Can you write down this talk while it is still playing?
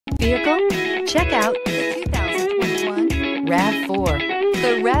vehicle? Check out the 2021 RAV4.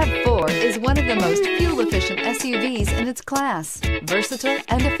 The RAV4 is one of the most fuel-efficient SUVs in its class. Versatile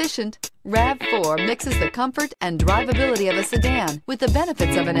and efficient, RAV4 mixes the comfort and drivability of a sedan with the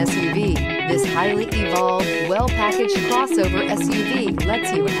benefits of an SUV. This highly evolved, well-packaged crossover SUV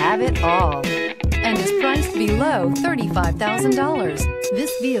lets you have it all and is priced below $35,000.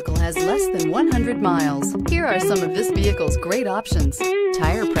 This vehicle has less than 100 miles. Here are some of this vehicle's great options: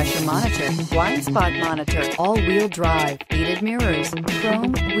 tire pressure monitor, blind spot monitor, all-wheel drive, heated mirrors,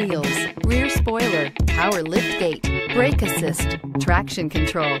 chrome wheels, rear spoiler, power liftgate, brake assist, traction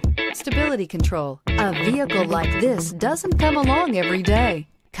control, stability control. A vehicle like this doesn't come along every day.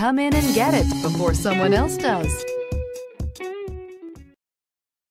 Come in and get it before someone else does.